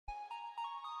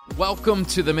Welcome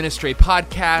to the Ministry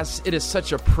Podcast. It is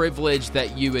such a privilege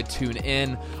that you would tune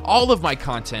in. All of my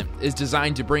content is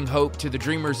designed to bring hope to the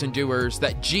dreamers and doers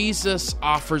that Jesus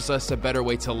offers us a better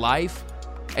way to life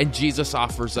and Jesus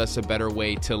offers us a better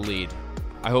way to lead.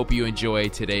 I hope you enjoy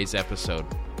today's episode.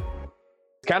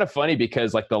 It's kind of funny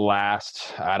because the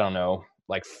last,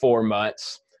 4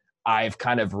 months, I've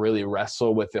kind of really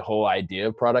wrestled with the whole idea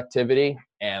of productivity.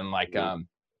 And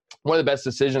one of the best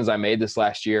decisions I made this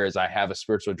last year is I have a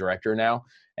spiritual director now.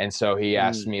 And so he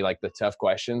asked me the tough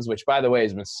questions, which by the way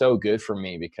has been so good for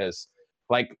me because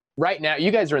right now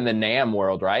you guys are in the NAM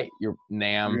world, right? You're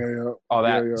NAM, all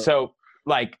that. Yeah. So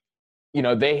they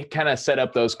kind of set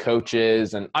up those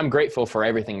coaches and I'm grateful for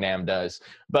everything NAM does,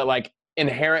 but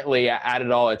inherently at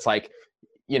it all, it's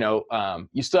you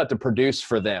still have to produce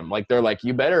for them. They're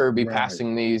you better be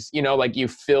passing these, you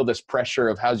feel this pressure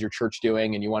of how's your church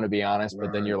doing and you want to be honest,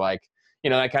 but then you're that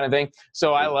kind of thing.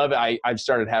 So I love it. I've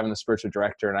started having the spiritual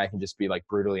director and I can just be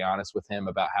brutally honest with him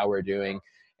about how we're doing.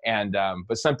 And,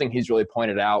 but something he's really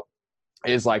pointed out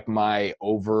is I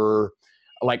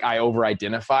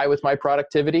over-identify with my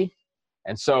productivity.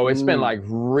 And so it's been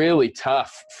really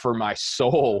tough for my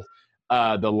soul.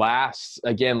 The last,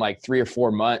 3 or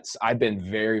 4 months, I've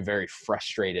been very, very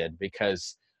frustrated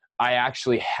because I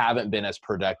actually haven't been as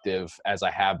productive as I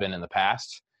have been in the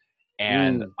past.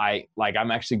 And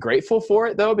I'm actually grateful for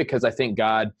it though, because I think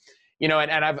God, and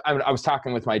I was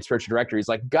talking with my spiritual director. He's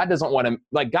God doesn't want to,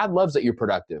 God loves that you're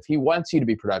productive. He wants you to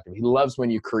be productive. He loves when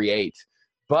you create,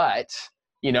 but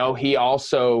he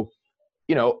also,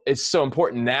 it's so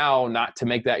important now not to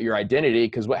make that your identity,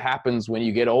 because what happens when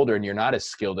you get older and you're not as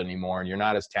skilled anymore and you're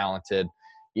not as talented,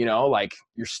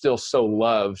 you're still so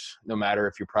loved no matter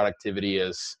if your productivity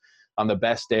is on the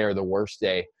best day or the worst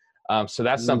day. So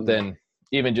that's something,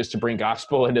 even just to bring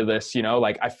gospel into this,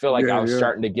 I feel I was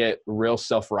starting to get real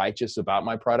self-righteous about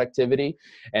my productivity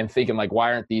and thinking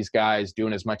why aren't these guys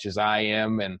doing as much as I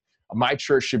am? And my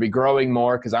church should be growing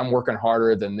more because I'm working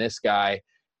harder than this guy.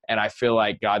 And I feel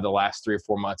God, the last 3 or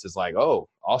 4 months is oh,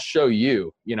 I'll show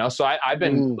you, so I've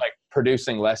been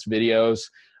producing less videos.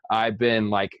 I've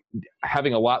been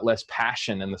having a lot less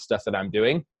passion in the stuff that I'm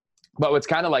doing. But it's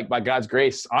kind of by God's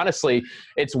grace, honestly,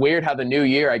 it's weird how the new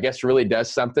year, I guess, really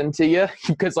does something to you.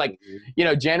 Because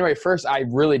January 1st, I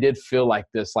really did feel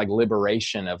this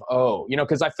liberation of,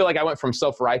 because I feel I went from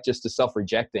self-righteous to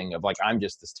self-rejecting of I'm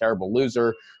just this terrible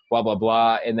loser, blah, blah,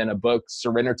 blah. And then a book,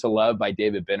 Surrender to Love by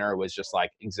David Benner was just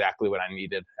exactly what I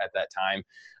needed at that time.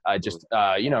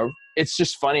 It's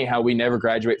just funny how we never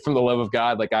graduate from the love of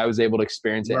God. I was able to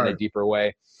experience it in a deeper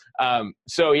way.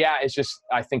 It's just,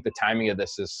 I think the timing of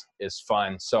this is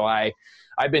fun. So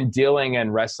I've been dealing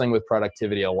and wrestling with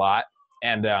productivity a lot.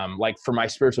 And, for my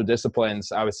spiritual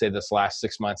disciplines, I would say this last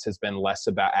 6 months has been less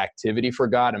about activity for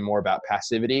God and more about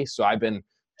passivity. So I've been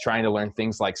trying to learn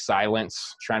things like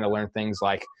silence, trying to learn things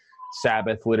like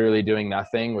Sabbath, literally doing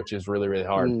nothing, which is really, really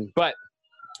hard. But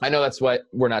I know that's what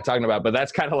we're not talking about, but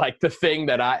that's kind of the thing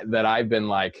that I've been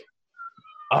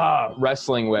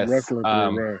wrestling with.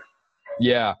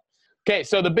 Yeah. Okay.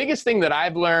 So the biggest thing that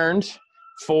I've learned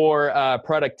for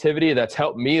productivity that's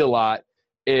helped me a lot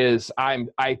is I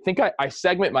think I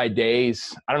segment my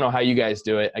days. I don't know how you guys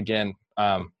do it again.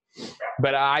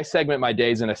 But I segment my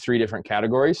days into 3 different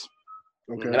categories.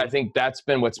 Okay. And I think that's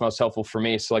been what's most helpful for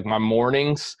me. So my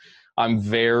mornings, I'm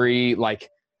very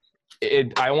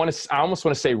I almost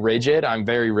want to say rigid. I'm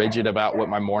very rigid about what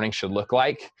my morning should look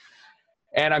like.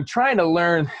 And I'm trying to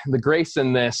learn the grace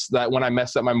in this, that when I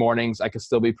mess up my mornings, I can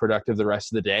still be productive the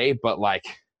rest of the day. But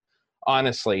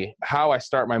honestly, how I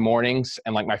start my mornings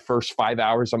and my first 5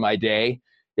 hours of my day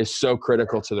is so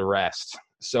critical to the rest.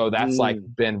 So that's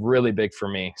been really big for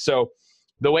me. So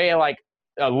the way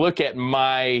I look at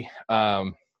my,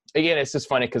 again, it's just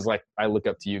funny because I look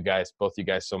up to you guys, both you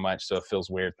guys so much. So it feels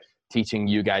weird teaching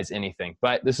you guys anything,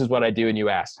 but this is what I do and you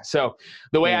asked. So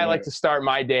the way I like to start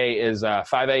my day is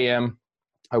 5 a.m.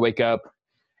 I wake up,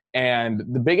 and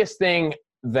the biggest thing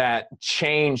that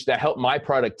changed, that helped my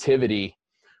productivity,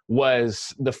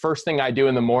 was the first thing I do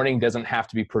in the morning doesn't have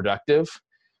to be productive.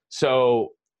 So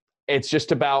it's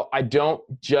just about, I don't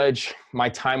judge my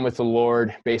time with the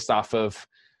Lord based off of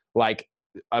a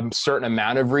certain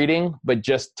amount of reading, but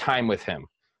just time with him.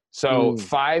 So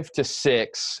 5 to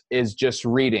 6 is just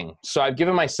reading. So I've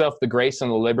given myself the grace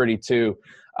and the liberty to,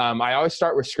 I always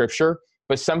start with scripture,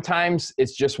 but sometimes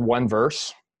it's just one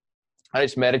verse. I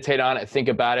just meditate on it, think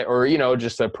about it, or,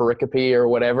 just a pericope or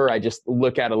whatever. I just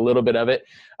look at a little bit of it.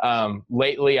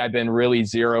 Lately, I've been really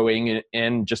zeroing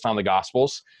in just on the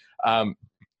Gospels. And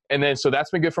then, so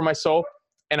that's been good for my soul.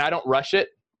 And I don't rush it.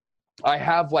 I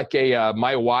have like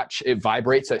my watch, it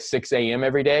vibrates at 6 a.m.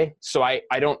 every day. So I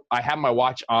have my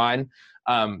watch on.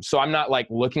 So I'm not like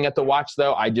looking at the watch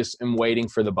though. I just am waiting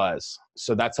for the buzz.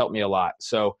 So that's helped me a lot.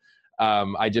 So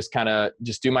I just kind of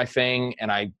just do my thing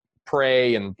and I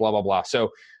pray and blah, blah, blah.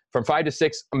 So from 5 to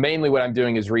 6, mainly what I'm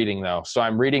doing is reading though. So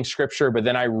I'm reading scripture, but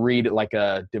then I read like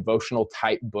a devotional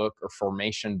type book or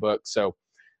formation book. So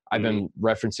I've been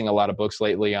referencing a lot of books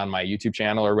lately on my YouTube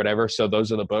channel or whatever. So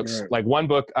those are the books. Right. Like one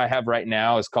book I have right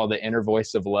now is called The Inner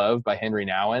Voice of Love by Henry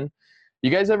Nouwen.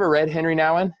 You guys ever read Henry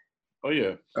Nouwen? Oh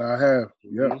yeah, I have.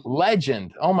 Yeah.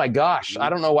 Legend. Oh my gosh. I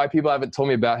don't know why people haven't told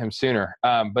me about him sooner.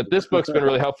 But this book's been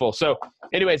really helpful. So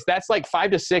anyways, that's like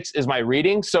 5 to 6 is my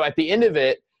reading. So at the end of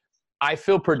it, I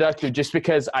feel productive just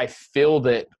because I filled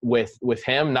it with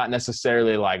him, not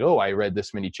necessarily like, oh, I read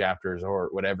this many chapters or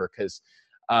whatever. Cause,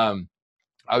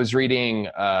 I was reading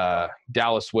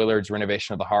Dallas Willard's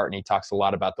Renovation of the Heart, and he talks a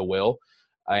lot about the will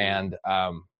and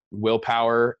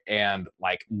willpower, and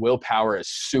like willpower is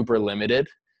super limited.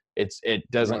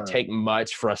 It doesn't take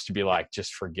much for us to be like,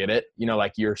 just forget it. You know,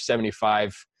 like your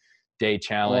 75-day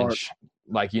challenge,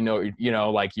 like, you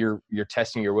know, like you're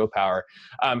testing your willpower.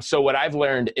 So what I've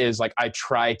learned is like, I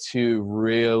try to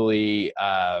really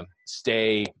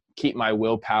keep my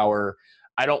willpower.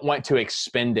 I don't want to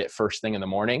expend it first thing in the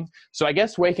morning. So I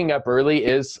guess waking up early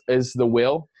is the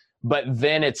will, but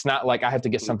then it's not like I have to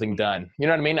get something done. You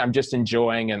know what I mean? I'm just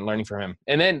enjoying and learning from him.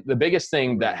 And then the biggest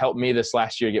thing that helped me this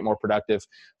last year to get more productive,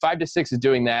 5 to 6 is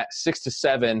doing that. 6 to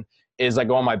 7 is I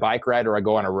go on my bike ride or I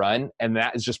go on a run, and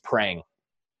that is just praying.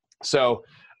 So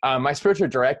my spiritual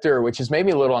director, which has made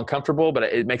me a little uncomfortable, but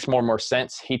it makes more and more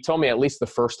sense. He told me at least the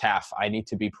first half, I need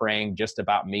to be praying just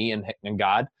about me and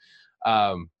God.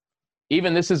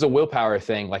 Even this is a willpower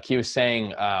thing. Like he was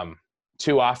saying,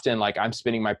 too often, like I'm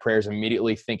spending my prayers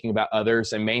immediately thinking about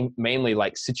others and mainly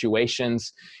like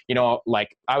situations, you know,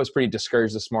 like I was pretty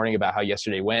discouraged this morning about how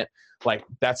yesterday went. Like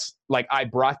that's like, I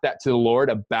brought that to the Lord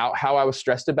about how I was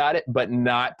stressed about it, but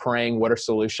not praying what are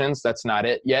solutions. That's not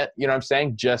it yet. You know what I'm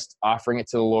saying? Just offering it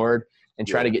to the Lord and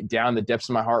try to get down the depths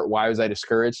of my heart. Why was I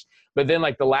discouraged? But then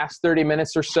like the last 30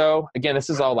 minutes or so, again, this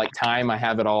is all like time. I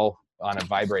have it all on a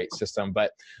vibrate system, but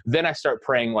then I start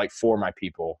praying like for my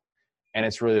people, and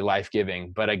it's really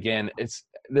life-giving. But again,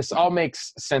 this all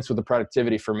makes sense with the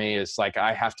productivity for me. Is like,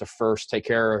 I have to first take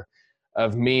care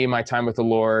of me, my time with the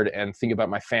Lord, and think about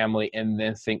my family, and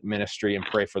then think ministry and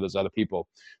pray for those other people.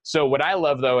 So what I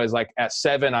love though, is like at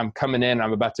 7, I'm coming in,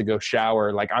 I'm about to go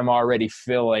shower. Like I'm already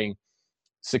feeling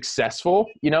successful,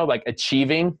 you know, like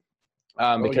achieving,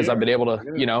 because I've been able to,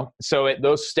 you know, so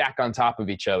those stack on top of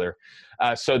each other.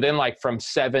 So then like from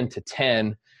 7 to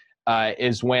 10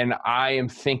 is when I am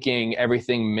thinking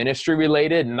everything ministry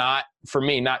related, not for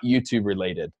me, not YouTube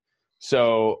related.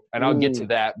 So, and I'll get to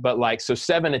that, but like, so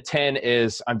 7 to 10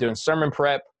 is I'm doing sermon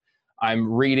prep.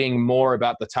 I'm reading more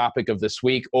about the topic of this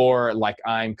week, or like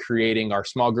I'm creating our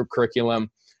small group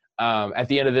curriculum. At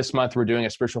the end of this month, we're doing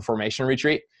a spiritual formation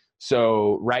retreat.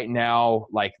 So right now,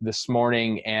 like this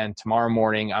morning and tomorrow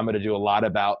morning, I'm going to do a lot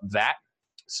about that.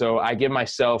 So I give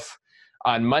myself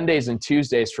on Mondays and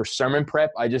Tuesdays for sermon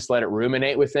prep, I just let it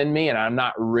ruminate within me, and I'm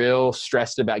not real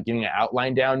stressed about getting an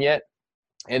outline down yet.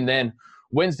 And then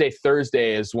Wednesday,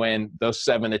 Thursday is when those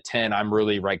 7 to 10, I'm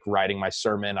really like writing my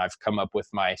sermon. I've come up with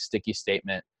my sticky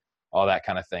statement, all that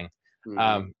kind of thing.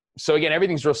 So again,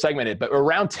 everything's real segmented, but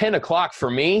around 10 o'clock for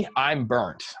me, I'm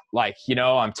burnt. Like, you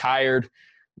know, I'm tired.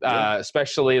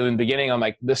 Especially in the beginning, I'm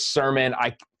like, this sermon,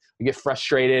 I get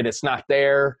frustrated. It's not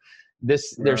there.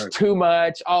 There's too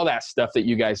much, all that stuff that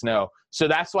you guys know. So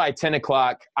that's why 10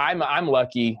 o'clock, I'm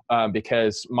lucky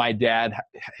because my dad,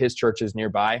 his church is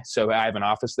nearby. So I have an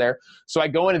office there. So I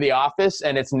go into the office,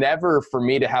 and it's never for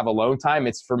me to have alone time.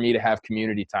 It's for me to have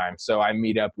community time. So I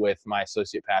meet up with my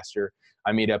associate pastor.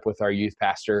 I meet up with our youth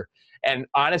pastor. And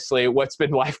honestly, what's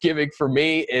been life-giving for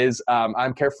me is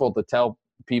I'm careful to tell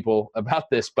people about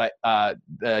this, but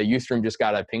the youth room just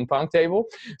got a ping pong table.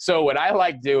 So what I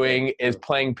like doing is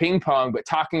playing ping pong, but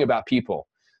talking about people.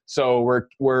 So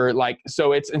we're like,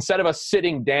 so it's instead of us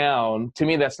sitting down, to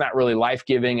me, that's not really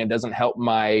life-giving and doesn't help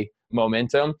my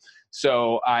momentum.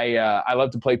 So I love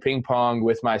to play ping pong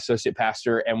with my associate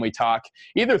pastor, and we talk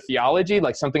either theology,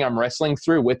 like something I'm wrestling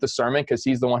through with the sermon, because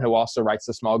he's the one who also writes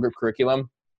the small group curriculum,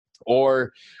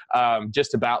 or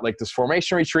just about like this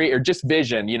formation retreat, or just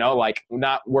vision, you know, like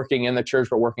not working in the church,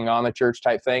 but working on the church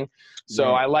type thing.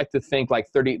 So I like to think like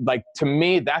to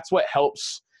me, that's what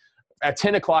helps. At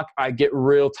 10 o'clock, I get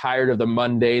real tired of the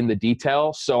mundane, the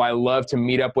detail. So I love to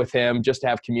meet up with him just to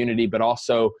have community, but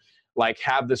also like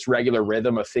have this regular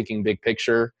rhythm of thinking big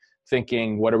picture.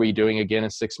 thinking, what are we doing again in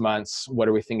 6 months? What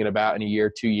are we thinking about in a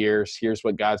year, 2 years? Here's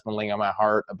what God's been laying on my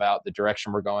heart about the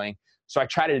direction we're going. So I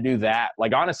try to do that.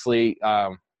 Like, honestly,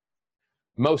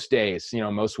 most days,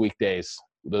 most weekdays,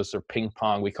 those are ping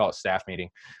pong. We call it staff meeting,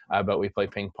 but we play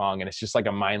ping pong, and it's just like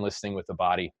a mindless thing with the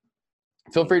body.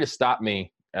 Feel free to stop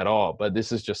me at all, but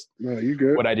this is just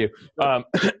what I do.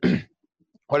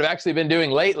 What I've actually been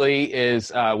doing lately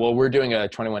is, we're doing a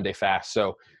 21-day fast.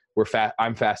 So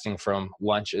I'm fasting from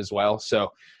lunch as well.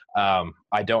 So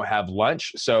I don't have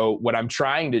lunch. So what I'm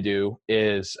trying to do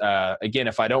is, again,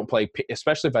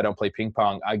 especially if I don't play ping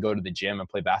pong, I go to the gym and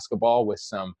play basketball with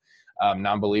some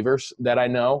non-believers that I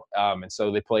know. And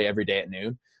so they play every day at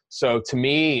noon. So to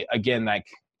me, again, like,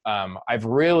 I've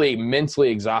really mentally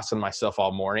exhausted myself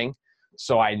all morning.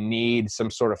 So I need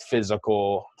some sort of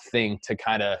physical thing to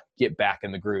kind of get back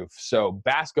in the groove. So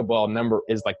basketball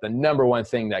is like the number one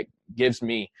thing that gives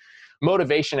me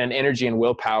motivation and energy and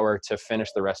willpower to finish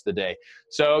the rest of the day.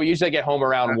 So usually I get home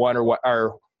around 1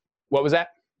 or what was that?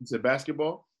 Is it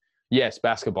basketball? Yes,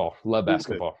 basketball. Love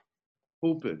basketball.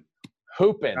 Hooping.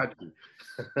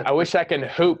 I wish I can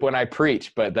hoop when I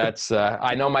preach, but that's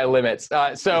I know my limits.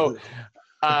 So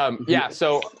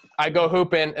I go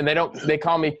hooping, and they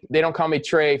don't call me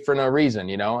Trey for no reason.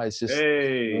 It's just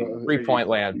 3-point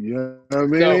land. You know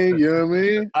what I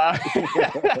mean?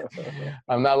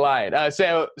 I'm not lying.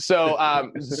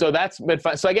 So that's been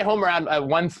fun. So I get home around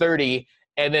 1:30,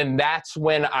 and then that's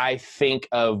when I think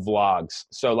of vlogs.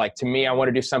 So like, to me, I want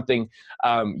to do something.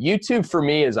 YouTube for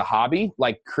me is a hobby.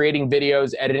 Like, creating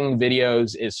videos, editing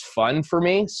videos is fun for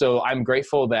me. So I'm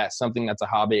grateful that something that's a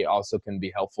hobby also can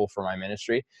be helpful for my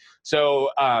ministry. So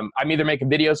I'm either making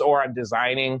videos or I'm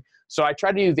designing. So I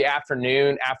try to use the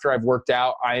afternoon after I've worked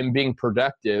out. I am being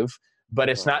productive, but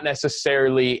it's not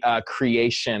necessarily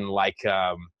creation like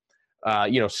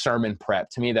sermon prep.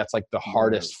 To me, that's like the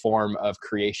hardest form of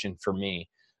creation for me.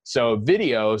 So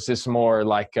videos is more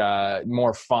like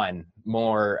more fun,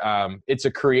 more it's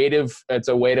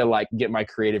a way to like get my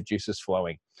creative juices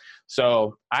flowing.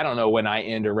 So I don't know when I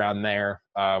end around there,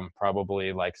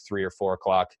 probably like 3 or 4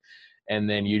 o'clock. And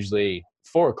then usually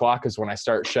 4 o'clock is when I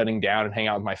start shutting down and hang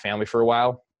out with my family for a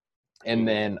while. And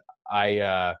then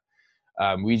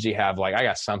we usually have I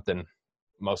got something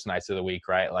most nights of the week,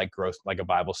 right? Like a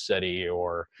Bible study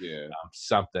or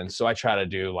something. So I try to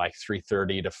do like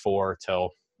 3:30 to 4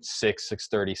 till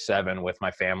 6:30, 7 with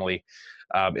my family.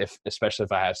 Especially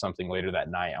if I have something later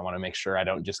that night, I want to make sure I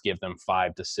don't just give them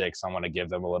 5 to 6. I want to give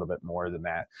them a little bit more than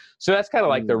that. So that's kind of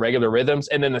like the regular rhythms.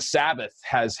 And then the Sabbath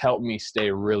has helped me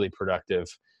stay really productive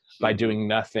by doing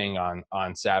nothing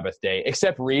on Sabbath day,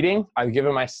 except reading. I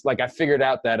figured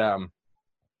out that,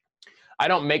 I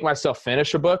don't make myself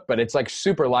finish a book, but it's like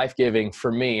super life-giving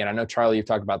for me. And I know, Charlie, you've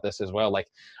talked about this as well. Like,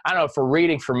 I don't know, for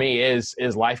reading for me is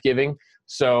life-giving.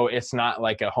 So it's not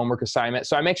like a homework assignment.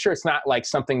 So I make sure it's not like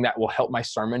something that will help my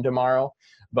sermon tomorrow.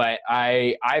 But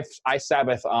I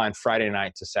Sabbath on Friday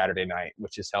night to Saturday night,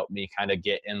 which has helped me kind of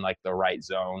get in like the right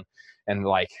zone. And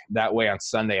like that way on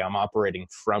Sunday, I'm operating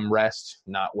from rest,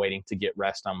 not waiting to get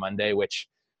rest on Monday, which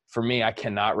for me, I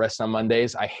cannot rest on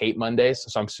Mondays. I hate Mondays.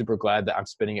 So I'm super glad that I'm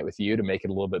spending it with you to make it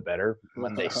a little bit better.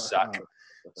 Mondays suck.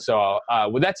 So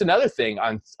that's another thing.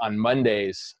 On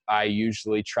Mondays, I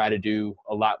usually try to do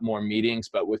a lot more meetings,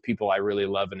 but with people I really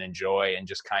love and enjoy, and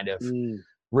just kind of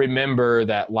remember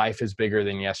that life is bigger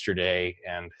than yesterday,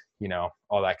 and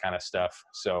all that kind of stuff.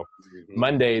 So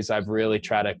Mondays, I've really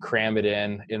tried to cram it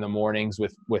in the mornings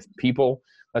with people.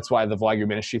 That's why the Vlog Your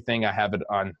Ministry thing, I have it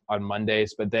on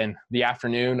Mondays. But then the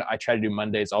afternoon, I try to do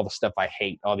Mondays, all the stuff I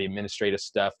hate, all the administrative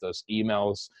stuff, those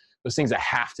emails, those things that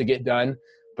have to get done,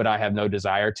 but I have no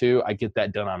desire to. I get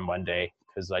that done on Monday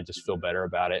because I just feel better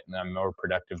about it, and I'm more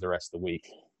productive the rest of the week.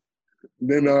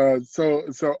 Then,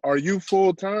 so are you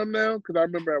full time now? Because I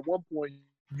remember at one point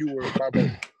you were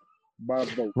by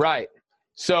boat. Right.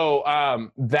 So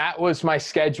that was my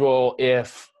schedule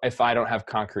if I don't have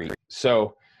concrete.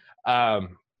 So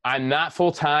I'm not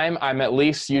full time. I'm at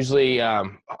least usually,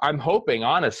 I'm hoping,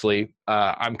 honestly,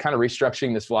 I'm kind of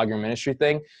restructuring this Vlog Your Ministry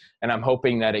thing, and I'm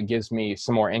hoping that it gives me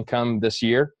some more income this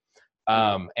year.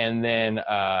 And then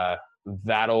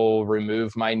that'll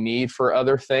remove my need for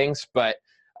other things. But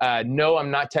no,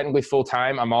 I'm not technically full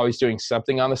time. I'm always doing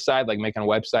something on the side, like making a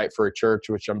website for a church,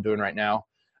 which I'm doing right now.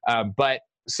 But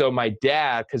so my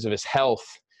dad, because of his health,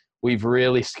 we've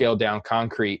really scaled down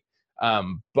concrete.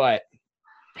 But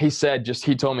he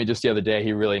told me just the other day,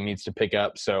 he really needs to pick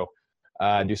up. So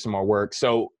do some more work.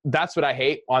 So that's what I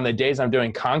hate. On the days I'm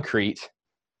doing concrete,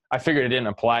 I figured it didn't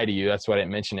apply to you. That's why I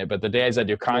didn't mention it. But the days I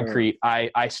do concrete,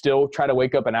 I still try to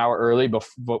wake up an hour early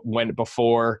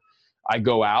before I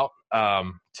go out.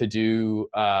 to do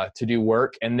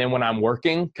work. And then when I'm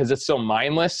working, because it's so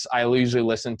mindless, I usually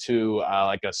listen to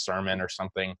like a sermon or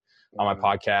something on my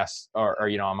podcast or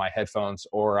on my headphones,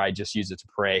 or I just use it to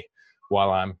pray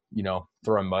while I'm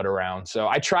throwing mud around. So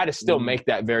I try to still make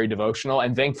that very devotional,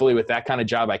 and thankfully with that kind of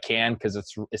job I can, because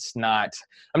it's not,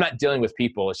 I'm not dealing with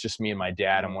people. It's just me and my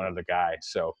dad and one other guy.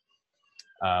 So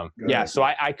so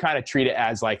I kind of treat it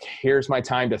as like, here's my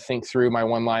time to think through my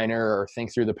one-liner or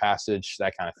think through the passage,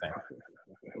 that kind of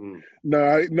thing.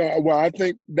 Well, I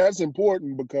think that's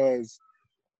important, because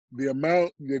the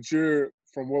amount that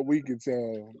from what we can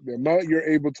tell, the amount you're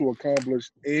able to accomplish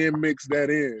and mix that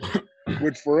in,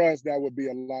 which for us, that would be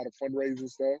a lot of fundraising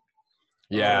stuff.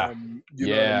 Yeah. You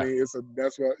know what I mean?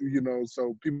 That's what,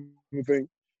 so people think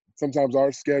sometimes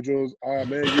our schedules,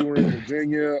 man, you were in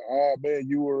Virginia, man,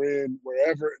 you were in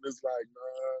wherever. And it's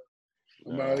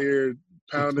like, I'm out here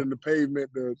pounding the pavement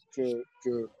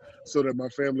so that my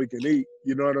family can eat.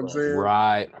 You know what I'm saying?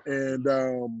 Right. And,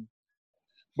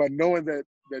 but knowing that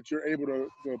you're able to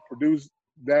produce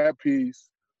that piece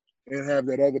and have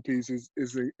that other piece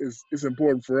is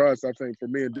important for us. I think for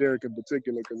me and Derek in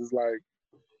particular, because it's like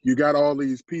you got all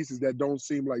these pieces that don't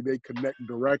seem like they connect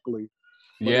directly.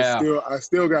 But I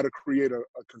still got to create a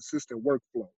consistent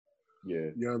workflow. Yeah,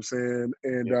 you know what I'm saying.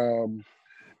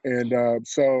 And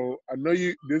so I know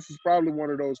this is probably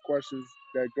one of those questions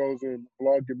that goes in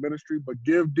blog your ministry, but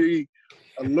give D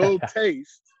a little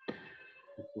taste.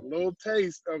 A little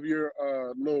taste of your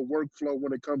little workflow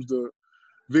when it comes to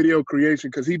video creation,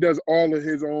 because he does all of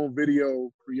his own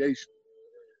video creation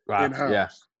in-house. Yeah.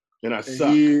 And I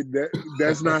suck.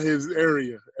 That's not his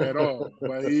area at all,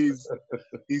 but he's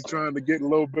trying to get a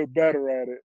little bit better at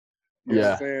it. You know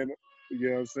what I'm saying? You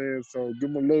know what I'm saying? So give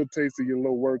him a little taste of your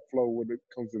little workflow when it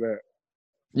comes to that.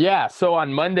 Yeah. So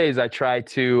on Mondays, I try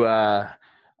to,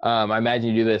 I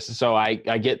imagine you do this. So I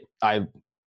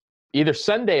either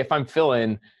Sunday, if I'm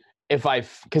feeling,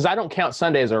 because I don't count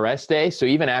Sunday as a rest day. So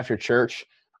even after church,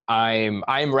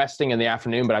 I'm resting in the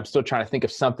afternoon, but I'm still trying to think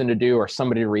of something to do or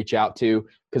somebody to reach out to,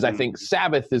 because I think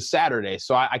Sabbath is Saturday.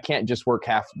 So I can't just work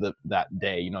half that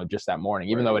day, just that morning,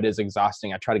 even though it is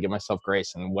exhausting. I try to give myself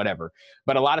grace and whatever.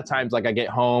 But a lot of times, like I get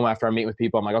home after I meet with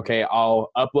people, I'm like, okay,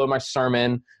 I'll upload my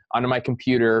sermon onto my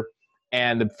computer.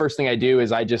 And the first thing I do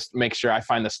is I just make sure I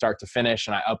find the start to finish,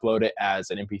 and I upload it as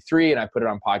an MP3 and I put it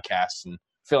on podcasts, and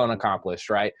feeling accomplished,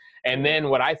 right? And then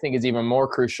what I think is even more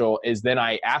crucial is then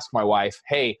I ask my wife,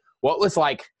 hey, what was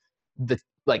like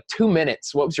 2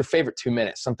 minutes? What was your favorite 2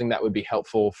 minutes? Something that would be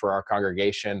helpful for our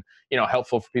congregation,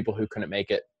 helpful for people who couldn't make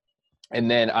it. And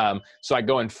then, so I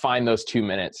go and find those 2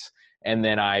 minutes, and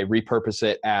then I repurpose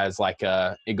it as like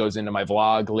it goes into my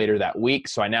vlog later that week.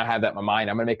 So I now have that in my mind.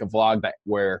 I'm going to make a vlog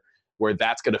where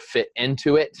that's going to fit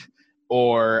into it.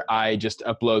 Or I just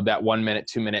upload that 1 minute,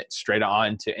 2 minutes straight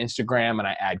on to Instagram, and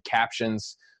I add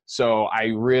captions. So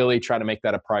I really try to make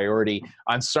that a priority.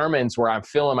 On sermons where I'm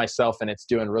feeling myself and it's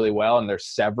doing really well, and there's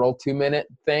several 2-minute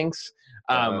things,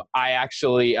 I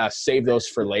actually save those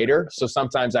for later. So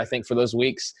sometimes I think for those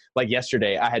weeks, like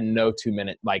yesterday, I had no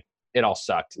 2-minute, like it all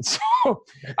sucked. So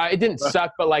it didn't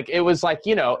suck, but like it was like,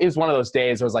 it was one of those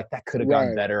days I was like, that could have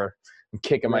gone better. I'm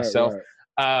kicking myself.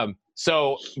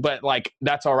 So, but like,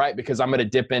 that's all right, because I'm going to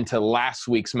dip into last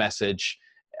week's message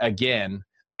again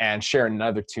and share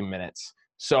another 2 minutes.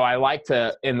 So I like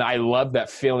to, and I love that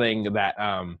feeling that,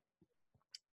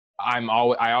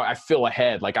 I feel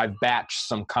ahead. Like I've batched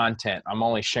some content. I'm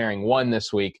only sharing one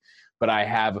this week, but I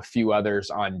have a few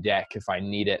others on deck if I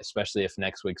need it, especially if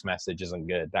next week's message isn't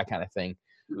good, that kind of thing.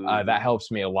 That helps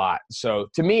me a lot. So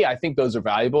to me, I think those are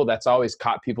valuable. That's always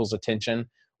caught people's attention,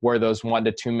 where those 1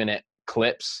 to 2 minute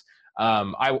clips.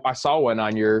 I saw one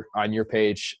on your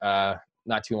page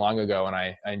not too long ago, and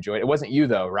I enjoyed it. It wasn't you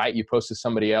though, right? You posted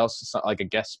somebody else, like a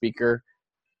guest speaker.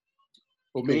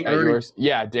 Well, me, yours?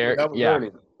 Yeah, Derek. That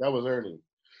was Ernie.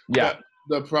 Yeah.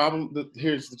 The problem,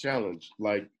 here's the challenge.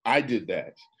 Like I did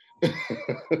that.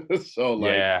 So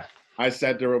like, I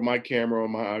sat there with my camera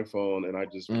on my iPhone and I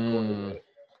just recorded it,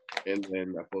 and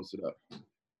then I posted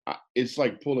up. It's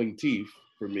like pulling teeth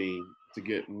for me to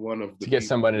get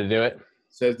somebody to do it.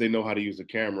 Says they know how to use a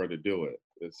camera to do it.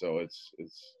 And so it's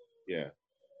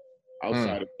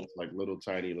outside of like little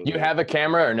tiny. You have a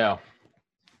camera or no?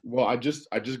 Well, I just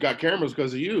got cameras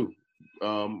because of you.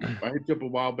 I hit you up a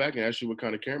while back and asked you what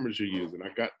kind of cameras you use, and I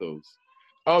got those.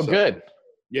 Oh, so, good.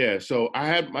 Yeah. So I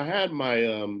had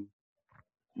my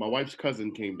my wife's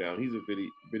cousin came down. He's a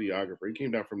videographer. He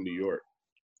came down from New York.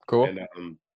 Cool.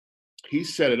 And he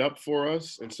set it up for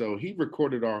us, and so he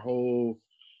recorded our whole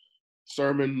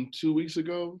sermon 3 weeks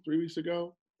ago,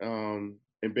 and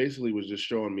basically was just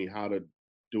showing me how to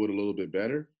do it a little bit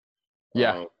better.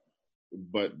 Yeah.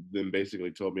 But then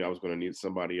basically told me I was going to need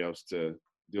somebody else to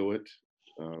do it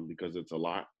because it's a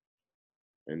lot.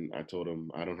 And I told him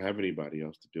I don't have anybody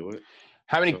else to do it.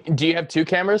 Do you have 2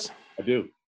 cameras? I do.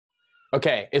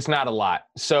 Okay, it's not a lot.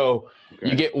 So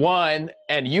you get one,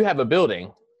 and you have a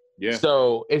building. Yeah.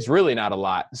 So it's really not a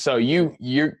lot. So you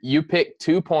pick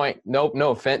 2 point. No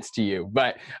offense to you,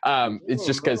 but it's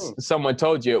just because someone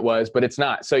told you it was, but it's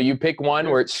not. So you pick one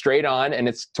where it's straight on and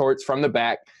it's towards from the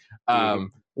back.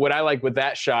 What I like with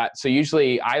that shot, so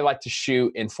usually I like to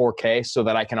shoot in 4K so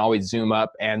that I can always zoom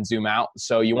up and zoom out.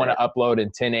 So you want to upload in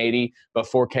 1080, but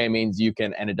 4K means you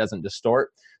can, and it doesn't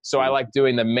distort. So I like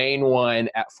doing the main one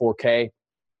at 4K.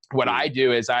 What I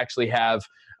do is I actually have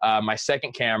my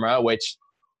second camera, which,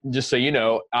 just so you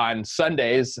know, on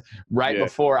Sundays,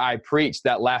 before I preach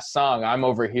that last song, I'm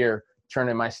over here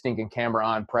turning my stinking camera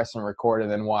on, pressing record,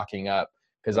 and then walking up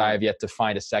because I have yet to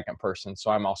find a second person.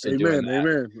 So I'm also doing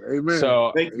that. Amen.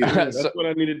 So thank you. That's what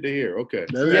I needed to hear. Okay.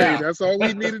 That's all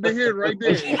we needed to hear right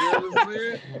there. You know what I'm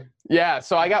saying? Yeah.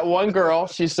 So I got one girl.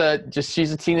 She's a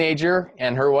teenager,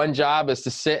 and her one job is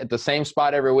to sit at the same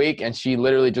spot every week, and she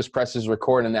literally just presses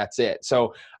record, and that's it.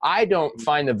 So I don't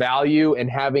find the value in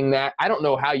having that. I don't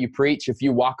know how you preach if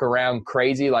you walk around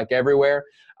crazy like everywhere.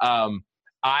 In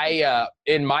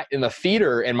the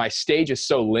theater, and my stage is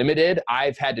so limited,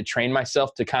 I've had to train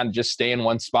myself to kind of just stay in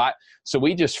one spot. So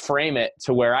we just frame it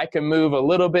to where I can move a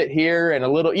little bit here and a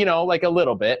little, like a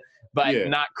little bit, but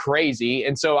not crazy.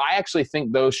 And so I actually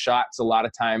think those shots, a lot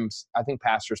of times, I think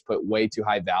pastors put way too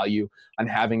high value on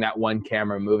having that one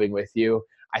camera moving with you.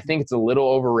 I think it's a little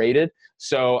overrated.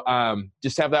 So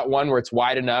just have that one where it's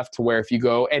wide enough to where if you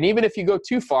go, and even if you go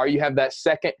too far, you have that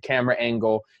second camera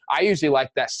angle. I usually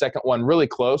like that second one really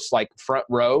close, like front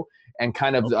row, and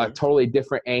kind of a totally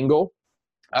different angle.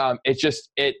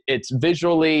 It's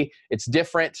visually, it's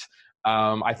different.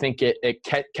 I think it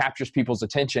captures people's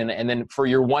attention. And then for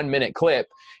your 1 minute clip,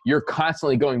 you're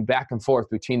constantly going back and forth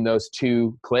between those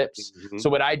 2 clips. Mm-hmm. So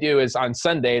what I do is on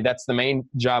Sunday, that's the main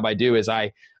job I do is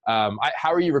how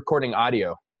are you recording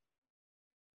audio?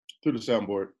 Through the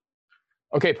soundboard.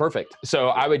 Okay, perfect. So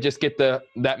I would just get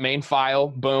that main file,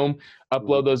 boom,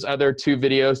 upload those other 2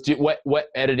 videos. What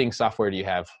editing software do you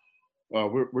have?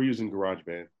 We're using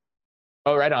GarageBand.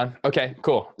 Oh, right on. Okay,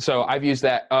 cool. So I've used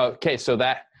that. Okay, so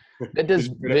that does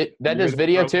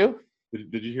video too?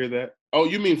 Did you hear that? Oh,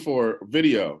 you mean for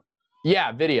video?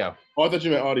 Yeah, video. Oh, I thought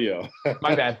you meant audio.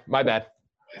 My bad.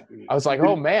 I was like,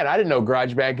 oh man, I didn't know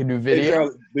GarageBand could do video. Hey,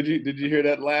 Charlie, did you hear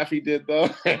that laugh he did though?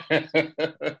 That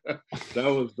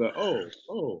was the oh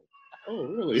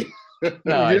really?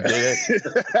 No, I didn't.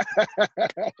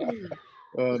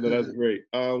 No, that's great.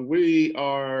 We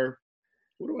are.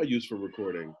 What do I use for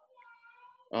recording?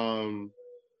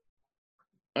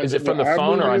 Is it from the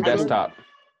phone or on desktop?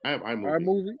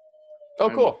 iMovie. Oh,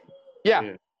 cool.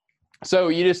 Yeah. So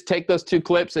you just take those 2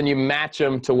 clips and you match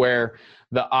them to where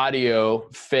the audio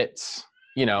fits,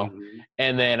 and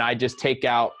then I just take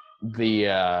out the,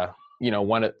 I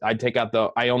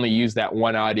only use that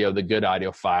one audio, the good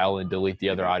audio file, and delete the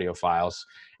other audio files.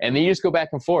 And then you just go back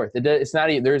and forth. There's not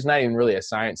even really a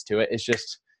science to it. It's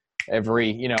just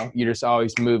you're just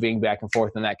always moving back and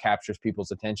forth, and that captures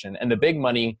people's attention. And the big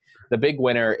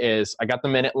winner is I got the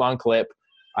minute-long clip.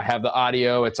 I have the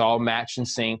audio. It's all matched and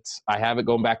synced. I have it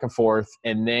going back and forth,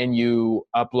 and then you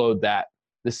upload that.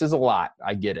 This is a lot.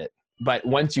 I get it. But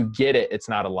once you get it, it's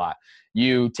not a lot.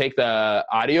 You take the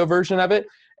audio version of it,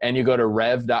 and you go to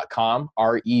rev.com,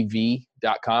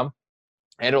 rev.com,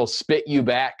 and it'll spit you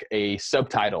back a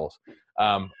subtitle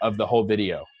of the whole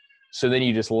video. So then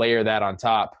you just layer that on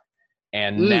top.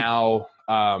 And now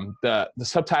the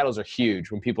subtitles are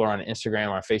huge when people are on Instagram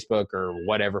or Facebook or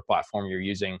whatever platform you're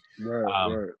using.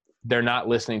 Right. They're not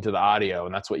listening to the audio,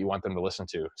 and that's what you want them to listen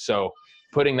to. So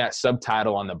putting that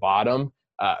subtitle on the bottom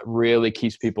really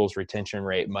keeps people's retention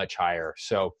rate much higher.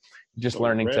 So just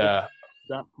learning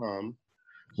Rev.com.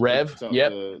 Rev,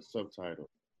 yep. The subtitle.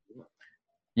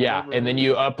 Yeah, and then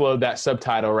you upload that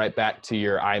subtitle right back to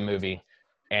your iMovie.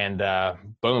 And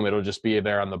boom, it'll just be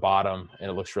there on the bottom,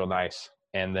 and it looks real nice.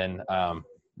 And then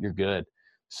you're good.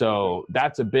 So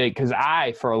that's a big, because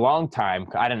for a long time,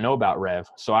 I didn't know about Rev.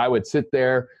 So I would sit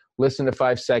there, listen to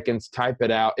 5 seconds, type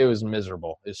it out. It was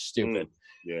miserable. It's stupid.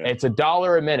 Yeah. It's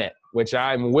 $1 a minute, which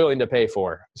I'm willing to pay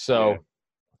for. So,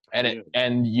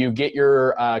 and you get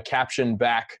your caption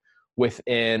back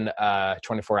within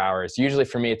 24 hours. Usually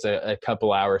for me, it's a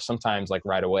couple hours, sometimes like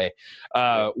right away.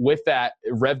 With that,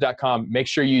 rev.com, make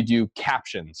sure you do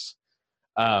captions.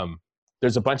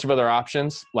 There's a bunch of other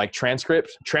options like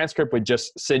transcript. Transcript would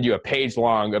just send you a page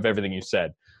long of everything you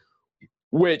said.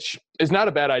 which is not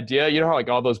a bad idea. You know how like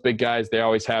all those big guys, they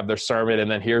always have their sermon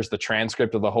and then here's the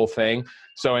transcript of the whole thing.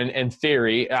 So in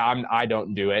theory, I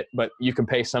don't do it, but you can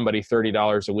pay somebody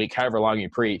 $30 a week, however long you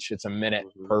preach. It's a minute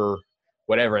per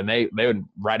whatever. And they would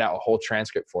write out a whole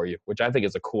transcript for you, which I think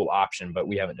is a cool option, but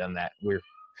we haven't done that.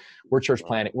 We're church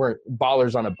planning. We're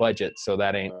ballers on a budget. So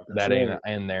that ain't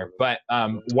in there. But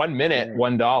 1 minute,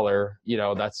 $1, you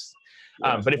know, that's,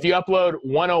 but if you upload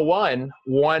 101,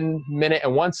 1 minute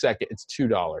and 1 second, it's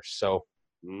 $2. So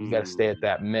you got to stay at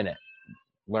that minute.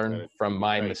 Learn from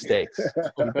my mistakes.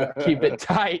 Keep it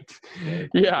tight.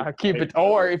 Yeah, keep it.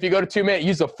 Or if you go to 2 minutes,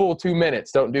 use a full 2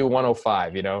 minutes. Don't do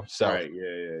 105. You know. So. Right.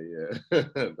 Yeah.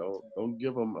 don't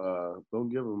give them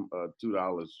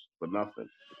 $2 for nothing.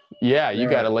 Yeah, you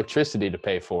got electricity to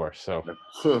pay for. So.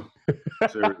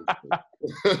 Seriously.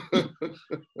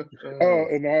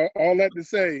 And all that to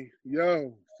say,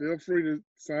 feel free to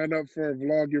sign up for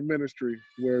Vlog Your Ministry,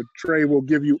 where Trey will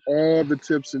give you all the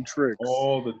tips and tricks.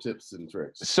 All the tips and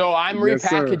tricks. So I'm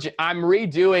repackaging. I'm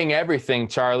redoing everything,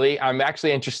 Charlie. I'm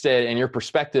actually interested in your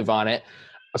perspective on it.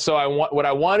 So what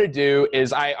I want to do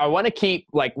is I want to keep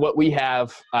like what we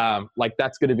have, like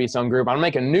that's going to be some group. I'm gonna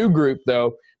make a new group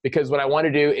though, because what I want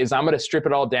to do is I'm going to strip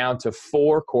it all down to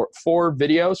 4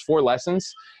 videos, 4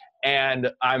 lessons. And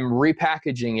I'm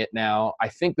repackaging it now. I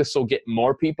think this will get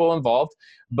more people involved.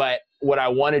 But what I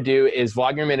want to do is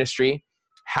Vlog Your Ministry,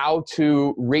 how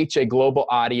to reach a global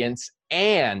audience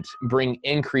and bring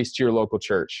increase to your local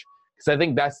church. Because I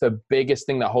think that's the biggest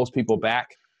thing that holds people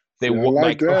back. I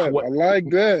like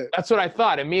that. That's what I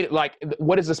thought. Immediately, like,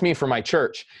 what does this mean for my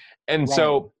church? And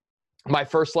so my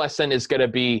first lesson is going to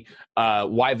be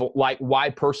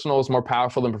why personal is more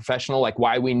powerful than professional, like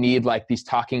why we need like these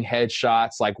talking head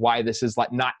shots, like why this is like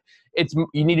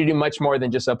you need to do much more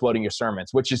than just uploading your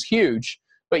sermons, which is huge,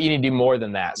 but you need to do more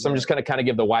than that. So I'm just going to kind of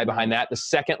give the why behind that. The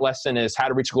second lesson is how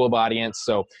to reach a global audience.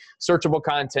 So searchable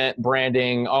content,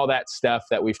 branding, all that stuff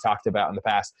that we've talked about in the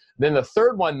past. Then the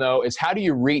third one though is how do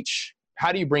you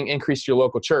bring increase to your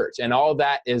local church? And all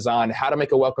that is on how to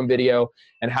make a welcome video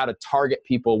and how to target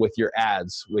people with your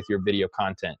ads, with your video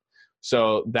content.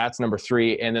 So that's number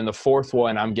 3. And then the fourth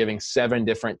one, I'm giving 7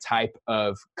 different type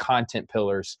of content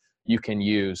pillars you can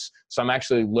use. So I'm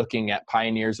actually looking at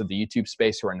pioneers of the YouTube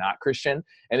space who are not Christian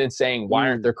and then saying, why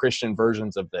aren't there Christian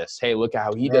versions of this? Hey, look at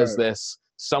how he does this.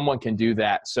 Someone can do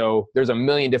that. So there's a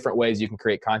million different ways you can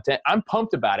create content. I'm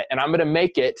pumped about it. And I'm going to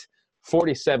make it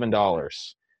 $47.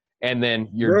 And then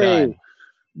you're done.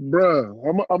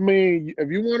 Bro, I mean, if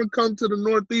you want to come to the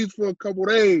Northeast for a couple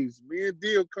days, me and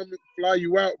D will come and fly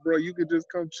you out, bro. You could just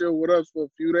come chill with us for a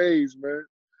few days, man.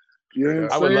 You know what I'm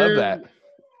saying? I would love that.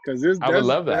 Because I would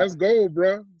love that. That's gold,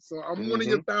 bro. So I'm one of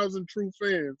your 1,000 true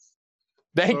fans.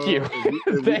 Thank you.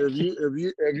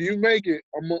 If you make it,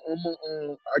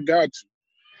 I got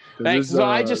you. Thanks. So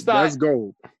I just thought that's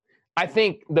gold. I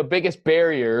think the biggest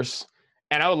barriers,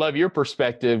 and I would love your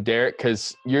perspective, Derek,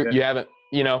 because you haven't,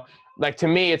 you know, like to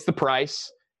me, it's the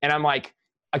price. And I'm like,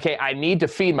 okay, I need to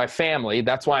feed my family.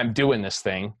 That's why I'm doing this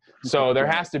thing. So there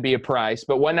has to be a price.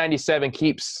 But $197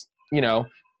 keeps, you know,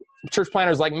 church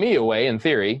planners like me away in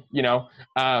theory, you know.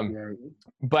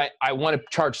 But I want to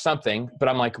charge something. But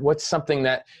I'm like, what's something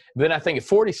that then I think at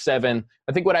 $47,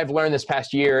 I think what I've learned this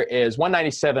past year is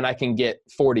 $197, I can get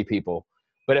 40 people.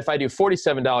 But if I do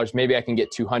 $47, maybe I can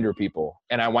get 200 people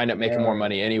and I wind up making more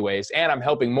money anyways. And I'm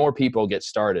helping more people get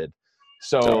started.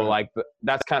 So like,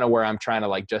 that's kind of where I'm trying to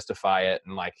like justify it.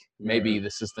 And like, maybe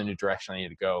this is the new direction I need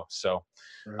to go. So,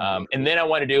 and then I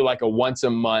want to do like a once a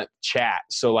month chat.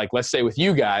 So like, let's say with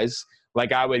you guys,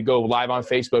 like I would go live on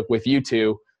Facebook with you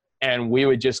two and we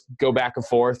would just go back and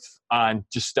forth on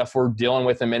just stuff we're dealing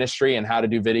with in ministry and how to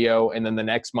do video. And then the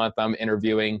next month I'm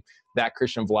interviewing that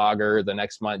Christian vlogger, the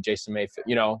next month, Jason Mayfield,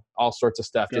 you know, all sorts of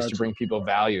stuff just to bring people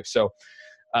value. So,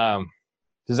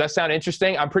 does that sound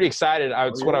interesting? I'm pretty excited.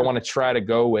 It's what I want to try to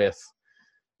go with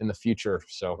in the future.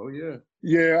 So.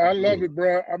 Yeah, I love it,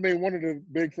 bro. I mean, one of the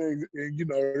big things, and you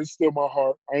know, it's still my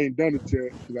heart. I ain't done it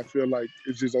yet because I feel like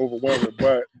it's just overwhelming.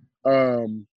 But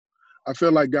I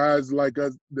feel like guys like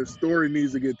us, the story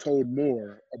needs to get told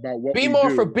more about what we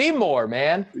do. Be more,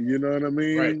 man. You know what I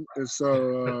mean? Right. And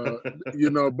so, you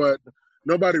know, but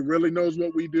nobody really knows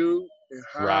what we do and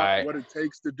how what it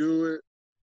takes to do it.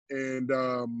 And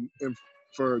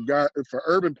for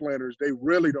urban planners, they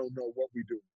really don't know what we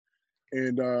do.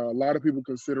 And a lot of people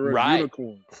consider it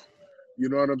unicorns. You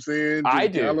know what I'm saying? I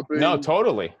do. No,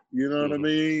 totally. You know what I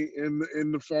mean?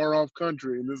 In the far off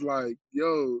country. And it's like,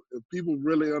 yo, if people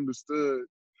really understood,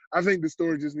 I think the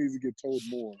story just needs to get told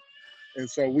more. And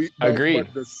so Agreed.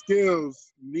 But the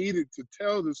skills needed to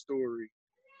tell the story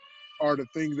are the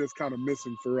things that's kind of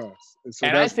missing for us. And so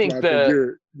I think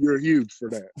you're huge for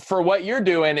that. For what you're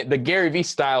doing, the Gary Vee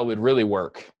style would really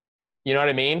work. You know what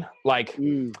I mean? Like,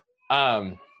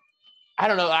 I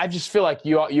don't know. I just feel like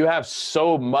you have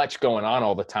so much going on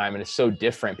all the time, and it's so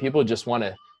different. People just want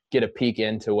to get a peek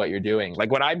into what you're doing.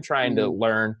 Like what I'm trying to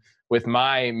learn with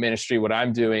my ministry, what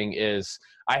I'm doing is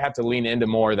I have to lean into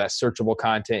more of that searchable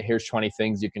content. Here's 20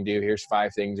 things you can do. Here's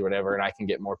 5 things or whatever, and I can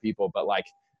get more people. But like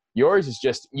yours is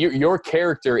just your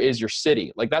character is your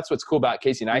city. Like that's what's cool about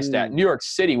Casey Neistat. New York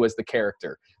City was the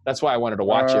character. That's why I wanted to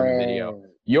watch every video.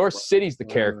 Your city's the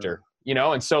character, you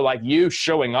know? And so like you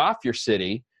showing off your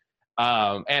city,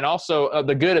 and also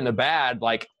the good and the bad,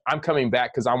 like I'm coming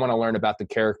back because I want to learn about the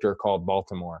character called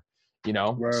Baltimore, you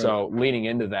know? Right. So leaning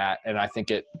into that. And I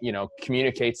think it, you know,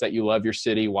 communicates that you love your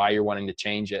city, why you're wanting to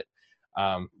change it.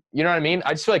 You know what I mean?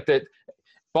 I just feel like that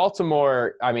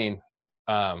Baltimore, I mean,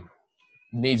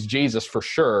 needs Jesus for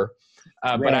sure.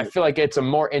 But I feel like it's a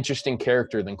more interesting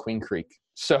character than Queen Creek.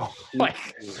 So like,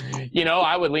 you know,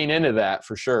 I would lean into that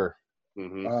for sure.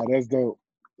 That's dope.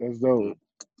 That's dope.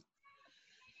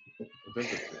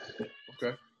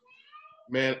 Okay,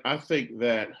 man. I think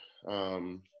that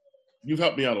you've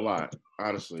helped me out a lot,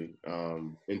 honestly,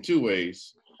 in 2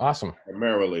 ways. Awesome.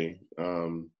 Primarily,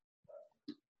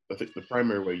 I think the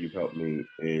primary way you've helped me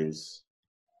is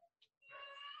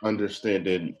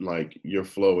understanding like your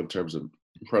flow in terms of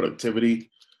productivity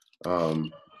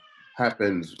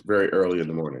happens very early in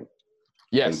the morning.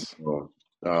 Yes. So,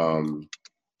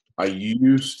 I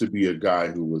used to be a guy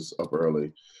who was up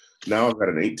early. Now I've got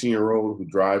an 18-year-old who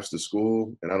drives to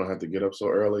school, and I don't have to get up so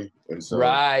early. And so,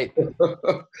 right.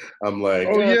 I'm like,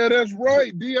 oh yeah, that's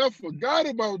right, D. I forgot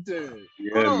about that.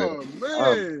 Yeah,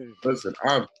 man. Listen,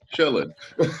 I'm chilling.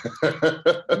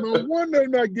 No wonder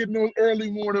I'm not getting those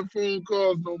early morning phone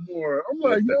calls no more. I'm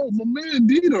like, yo, my man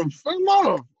D done fell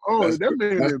off. Oh, that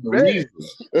man is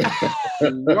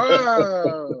bad.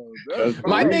 Wow.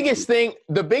 My biggest thing,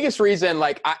 the biggest reason,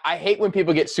 like, I hate when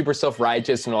people get super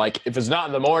self-righteous and like, if it's not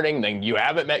in the morning, then you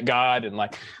haven't met God. And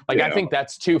like I think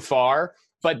that's too far.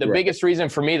 But the biggest reason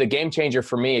for me, the game changer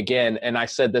for me again, and I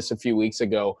said this a few weeks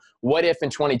ago, what if in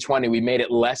 2020 we made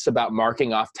it less about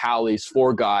marking off tallies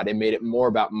for God and made it more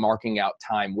about marking out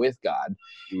time with God?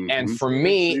 And for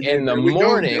me, in the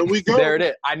morning, there it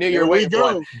is. I knew you were waiting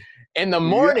for it. In the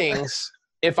mornings,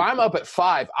 if I'm up at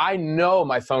 5, I know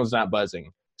my phone's not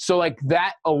buzzing. So like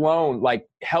that alone, like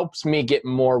helps me get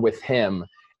more with him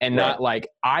and not like,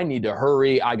 I need to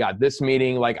hurry. I got this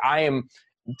meeting. Like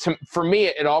for me,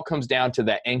 it all comes down to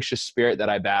that anxious spirit that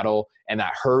I battle and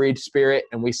that hurried spirit.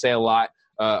 And we say a lot,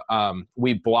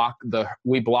 we block the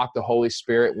Holy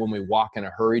Spirit when we walk in a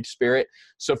hurried spirit.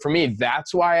 So for me,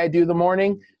 that's why I do the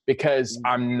morning, because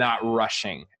I'm not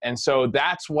rushing. And so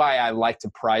that's why I like to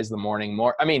prize the morning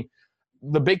more. I mean,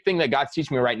 the big thing that God's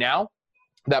teaching me right now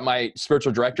that my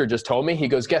spiritual director just told me, he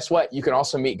goes, guess what? You can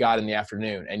also meet God in the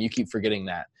afternoon. And you keep forgetting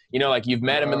that. You know, like you've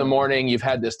met him in the morning, you've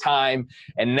had this time,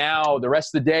 and now the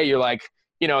rest of the day, you're like,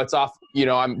 you know, it's off, you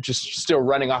know, I'm just still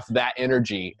running off that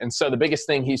energy. And so the biggest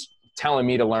thing he's telling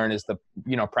me to learn is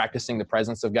practicing the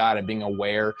presence of God and being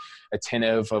aware,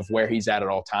 attentive of where he's at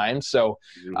all times. So,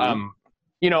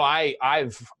 you know, I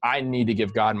need to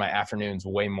give God my afternoons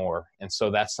way more. And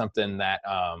so that's something that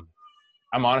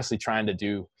I'm honestly trying to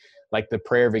do, like the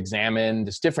prayer of examine,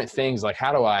 just different things. Like,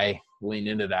 how do I lean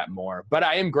into that more? But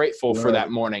I am grateful for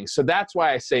that morning. So that's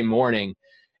why I say morning,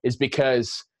 is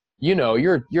because, you know,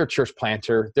 you're a church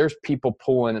planter. There's people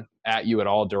pulling at you at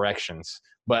all directions.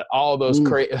 But all those,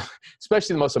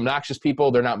 especially the most obnoxious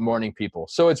people, they're not morning people.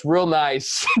 So it's real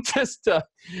nice just to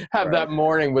have that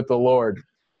morning with the Lord.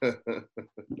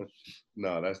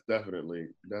 No, that's definitely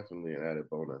an added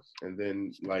bonus. And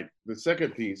then like the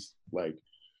second piece, like,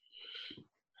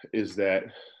 is that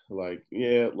like,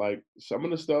 like some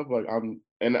of the stuff, like I'm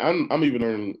even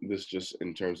learning this just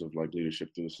in terms of like leadership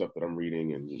through the stuff that I'm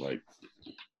reading and like,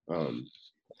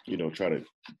 you know, try to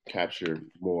capture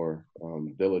more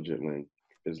diligently,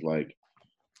 is like,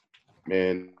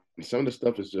 man, some of the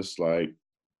stuff is just like,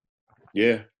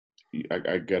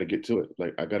 I gotta get to it.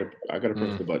 Like I gotta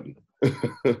press the button.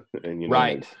 And you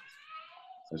know,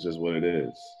 that's just what it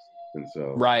is. And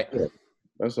so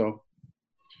that's all.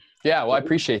 Yeah, well, I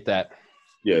appreciate that.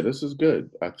 Yeah, this is good.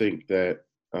 I think that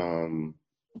the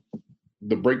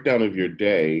breakdown of your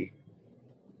day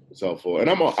is helpful. And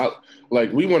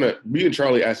me and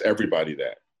Charlie ask everybody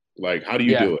that. Like, how do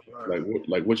you do it?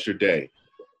 Like, what's your day?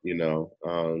 You know,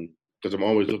 because I'm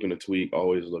always looking to tweak,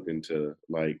 always looking to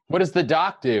like. What does the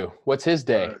doc do? What's his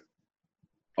day?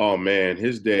 Oh man,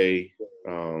 his day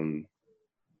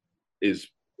is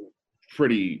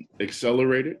pretty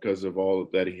accelerated because of all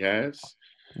that he has.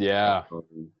 Yeah.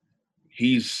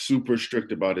 He's super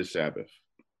strict about his Sabbath.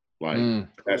 Like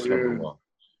that's number one.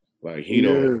 Like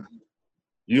you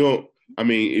don't. I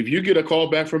mean, if you get a call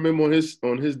back from him on his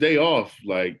day off,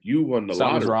 like you won the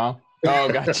lottery. Something's wrong.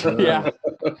 Oh, gotcha. Yeah.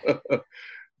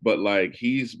 But like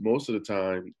he's most of the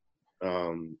time,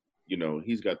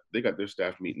 they got their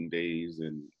staff meeting days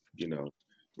and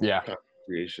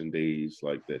creation days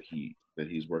like that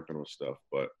he's working on stuff.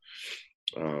 But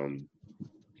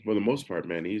for the most part,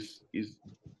 man, he's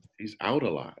out a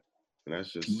lot, and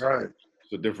that's just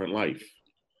it's a different life.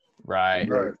 Right.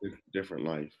 Different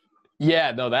life.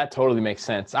 Yeah, no, that totally makes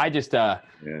sense. I just,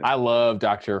 I love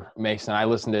Dr. Mason. I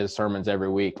listen to his sermons every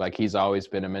week. Like he's always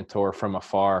been a mentor from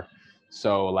afar.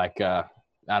 So like, I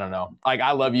don't know, like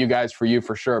I love you guys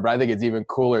for sure, but I think it's even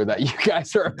cooler that you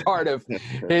guys are a part of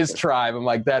his tribe. I'm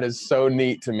like, that is so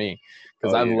neat to me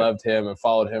because I've loved him and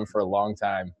followed him for a long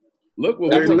time. Look,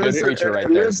 that's a good preacher right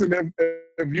there. Listen,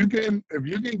 if you can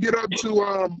get up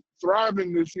to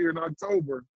Thriving this year in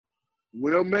October,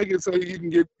 we'll make it so you can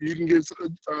get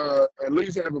at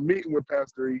least have a meeting with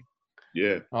Pastor E.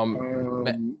 Yeah.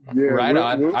 Right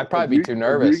on. I'd probably be too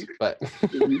nervous, but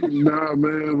nah,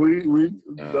 man, we can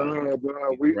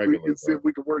see if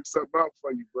we can work something out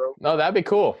for you, bro. No, that'd be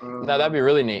cool. No, that'd be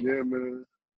really neat. Yeah, man.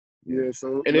 Yeah.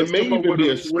 So and it may even be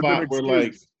a spot where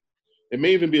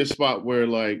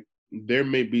like there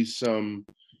may be some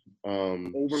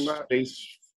overlap space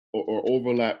or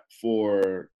overlap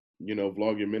for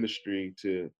Vlog Your Ministry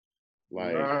to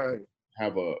like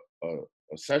have a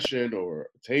session or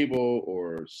a table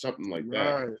or something like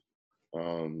that,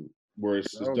 where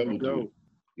it's double duty,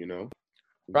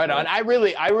 Right on. I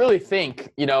really think,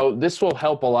 this will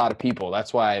help a lot of people.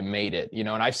 That's why I made it, and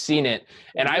I've seen it.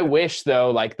 And I wish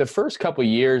though, like the first couple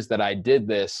years that I did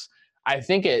this, I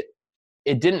think it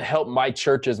didn't help my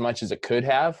church as much as it could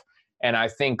have. And I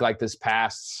think like this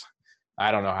past,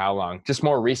 I don't know how long, just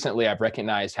more recently, I've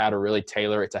recognized how to really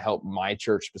tailor it to help my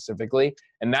church specifically.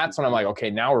 And that's when I'm like, okay,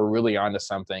 now we're really onto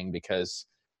something because,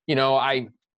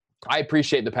 I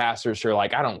appreciate the pastors who are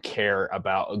like, I don't care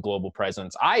about a global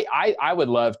presence. I would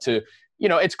love to,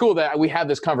 it's cool that we have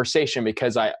this conversation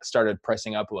because I started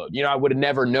pressing upload. I would have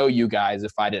never know you guys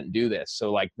if I didn't do this.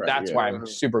 So like, that's why I'm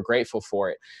super grateful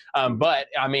for it. But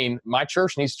I mean, my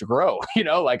church needs to grow,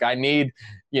 like I need,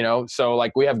 so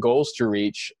like we have goals to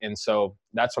reach. And so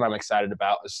that's what I'm excited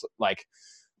about is like,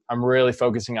 I'm really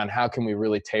focusing on how can we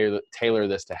really tailor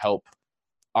this to help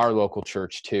our local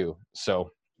church too. So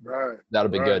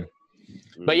that'll be good.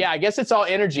 But yeah, I guess it's all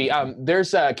energy.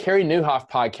 There's a Carey Nieuwhof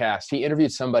podcast. He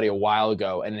interviewed somebody a while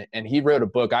ago, and he wrote a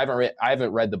book. I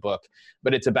haven't read the book,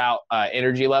 but it's about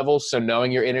energy levels. So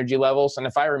knowing your energy levels. And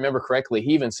if I remember correctly,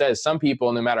 he even says some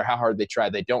people, no matter how hard they try,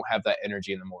 they don't have that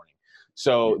energy in the morning.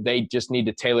 So they just need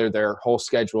to tailor their whole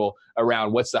schedule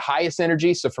around what's the highest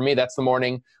energy. So for me, that's the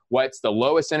morning. What's the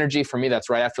lowest energy? For me, that's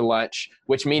right after lunch,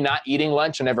 which me not eating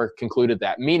lunch, I never concluded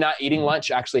that. Me not eating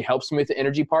lunch actually helps me with the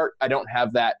energy part. I don't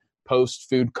have that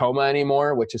post-food coma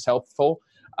anymore, which is helpful.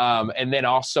 And then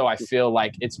also I feel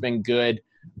like it's been good,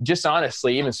 just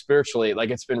honestly, even spiritually, like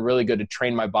it's been really good to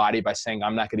train my body by saying,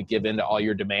 I'm not going to give in to all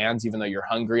your demands. Even though you're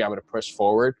hungry, I'm going to push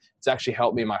forward. It's actually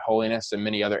helped me in my holiness and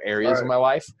many other areas of my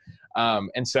life. And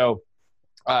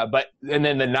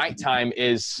then the nighttime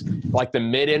is like the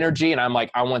mid energy. And I'm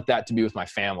like, I want that to be with my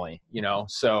family,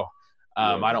 so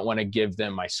I don't want to give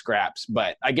them my scraps,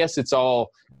 but I guess it's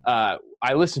all, I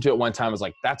listened to it one time. I was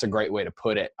like, that's a great way to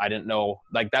put it. I didn't know,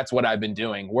 like, that's what I've been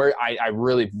doing where I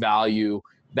really value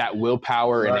that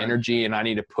willpower and energy, and I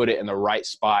need to put it in the right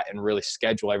spot and really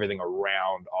schedule everything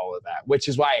around all of that, which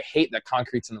is why I hate that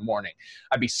concrete's in the morning.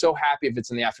 I'd be so happy if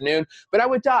it's in the afternoon, but I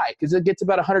would die because it gets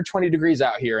about 120 degrees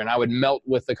out here and I would melt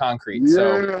with the concrete. Yeah,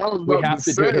 so we have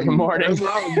to do it in the morning. That's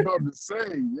what I was about to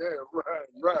say. Yeah,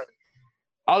 right.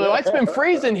 Although it's been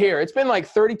freezing here. It's been like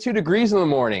 32 degrees in the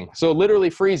morning. So literally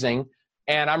freezing.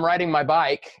 And I'm riding my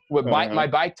bike. My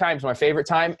bike time's my favorite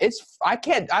time. I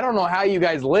don't know how you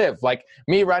guys live. Like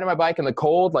me riding my bike in the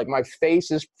cold, like my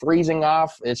face is freezing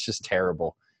off. It's just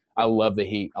terrible. I love the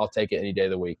heat. I'll take it any day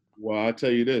of the week. Well, I'll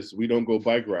tell you this. We don't go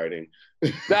bike riding.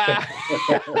 That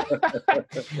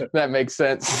makes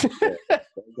sense. That's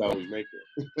how we make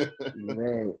it.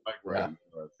 Bike riding.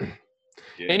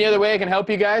 Yeah. Any other way I can help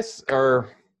you guys? Or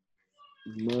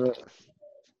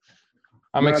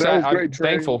I'm excited. I'm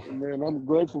thankful. Man, I'm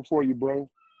grateful for you, bro.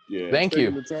 Yeah. Thank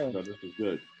you. No, this is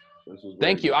good.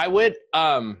 Thank you. I would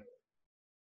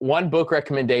one book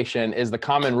recommendation is The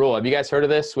Common Rule. Have you guys heard of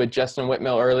this with Justin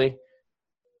Whitmel Early?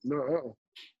 No.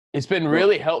 It's been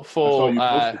really helpful. I saw you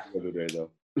posted the other day, though.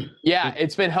 Yeah,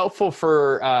 it's been helpful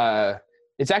for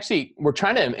it's actually, we're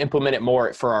trying to implement it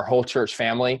more for our whole church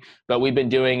family, but we've been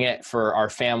doing it for our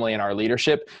family and our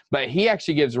leadership. But he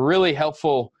actually gives really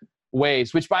helpful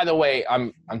ways, which, by the way,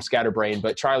 I'm scatterbrained,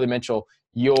 but Charlie Mitchell,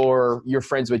 you're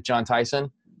friends with John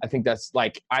Tyson. I think that's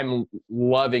like, I'm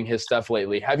loving his stuff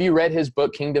lately. Have you read his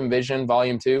book, Kingdom Vision,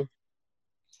 Volume 2?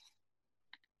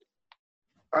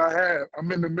 I have.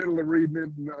 I'm in the middle of reading it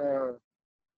and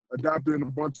adopting a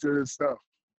bunch of his stuff.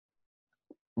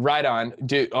 Right on,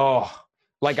 dude. Oh,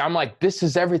 like, I'm like, this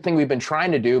is everything we've been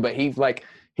trying to do, but he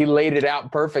laid it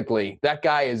out perfectly. That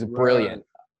guy is brilliant. Right.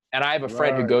 And I have a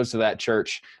friend who goes to that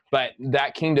church, but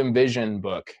that Kingdom Vision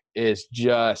book is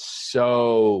just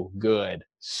so good.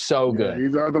 So good.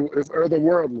 It's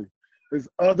otherworldly. It's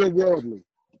otherworldly.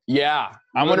 Yeah.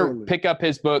 I'm going to pick up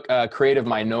his book, Creative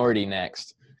Minority,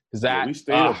 next. Is that we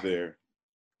stayed up there.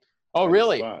 Oh,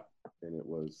 really? And it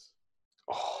was,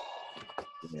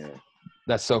 yeah.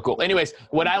 That's so cool. Anyways,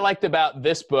 what I liked about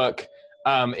this book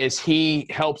is he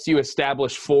helps you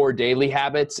establish 4 daily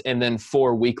habits and then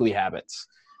 4 weekly habits.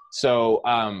 So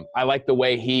I like the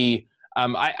way he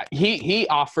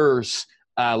offers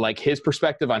like his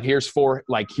perspective on here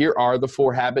are the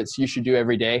 4 habits you should do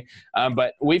every day.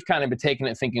 But we've kind of been taking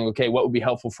it thinking, okay, what would be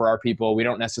helpful for our people? We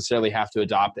don't necessarily have to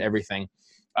adopt everything.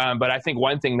 But I think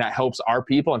one thing that helps our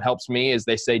people and helps me is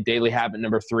they say daily habit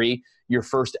number 3, your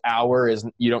first hour is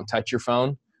you don't touch your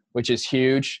phone, which is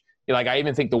huge. Like, I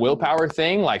even think the willpower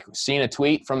thing, like seeing a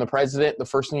tweet from the president, the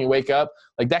first thing you wake up,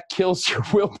 like that kills your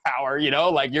willpower,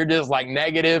 like you're just like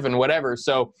negative and whatever.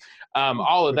 So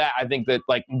all of that, I think that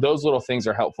like those little things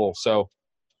are helpful. So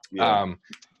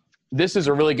this is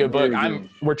a really good book.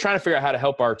 We're trying to figure out how to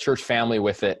help our church family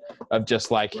with it, of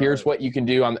just like, here's what you can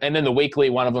do and then the weekly,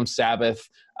 one of them Sabbath,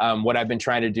 what I've been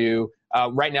trying to do.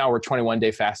 Right now we're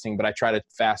 21-day fasting, but I try to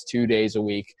fast 2 days a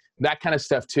week. That kind of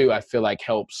stuff too, I feel like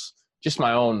helps just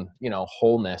my own,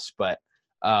 wholeness, but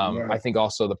I think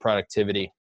also the productivity.